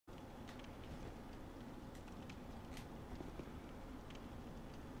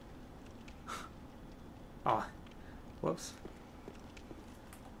Oh, whoops.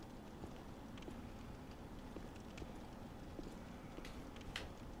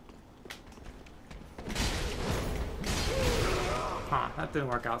 Huh, that didn't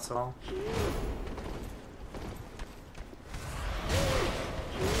work out so well.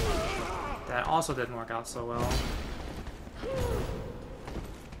 That also didn't work out so well.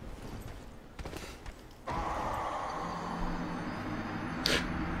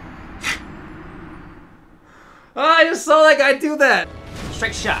 Oh, I just saw that guy do that!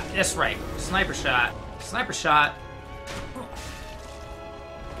 Straight shot, that's right. Sniper shot. Sniper shot.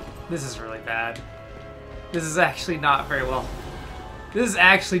 This is really bad. This is actually not very well. This is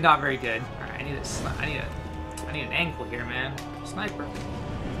actually not very good. Alright, I need an angle here, man. Sniper.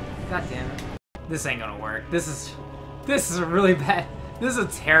 God damn it. This ain't gonna work. This is a really bad. This is a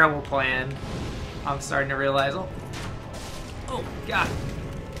terrible plan. I'm starting to realize. Oh God.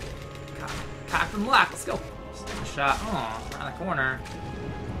 Cocked and locked. Let's go. Sniper shot. Oh, around the corner.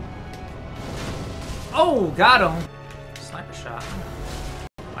 Oh, got him. Sniper shot.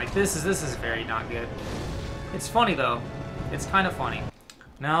 Like this is very not good. It's funny though. It's kind of funny.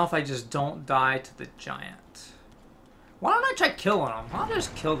 Now if I just don't die to the giant. Why don't I try killing him? Why don't I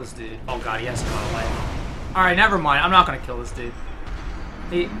just kill this dude? Oh God, he has to run away. Alright, never mind. I'm not gonna kill this dude.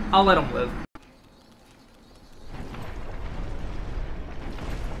 I'll let him live.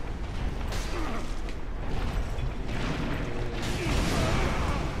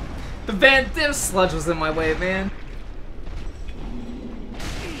 The Van Dim sludge was in my way, man.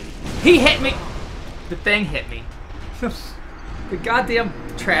 He hit me! The thing hit me. The goddamn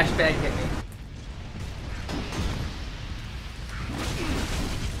trash bag hit me.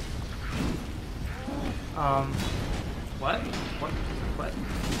 What? What?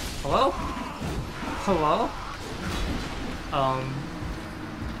 Hello? Hello?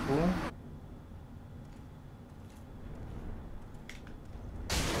 Cool.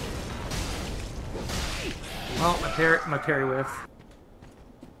 Well, my parry whiff.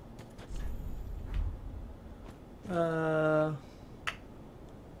 I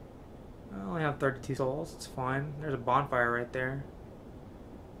only have 32 souls. It's fine. There's a bonfire right there.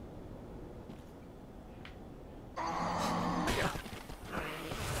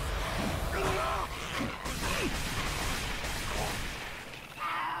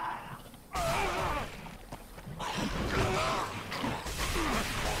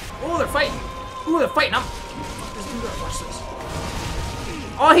 Oh, they're fighting! Ooh, they're fighting! Watch this.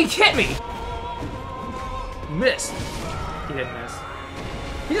 Oh, he hit me! Missed. He didn't miss.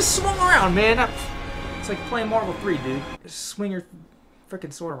 He just swung around, man. It's like playing Marvel 3, dude. Just swing your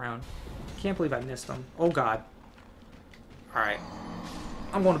freaking sword around. Can't believe I missed him. Oh God. Alright.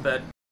 I'm going to bed.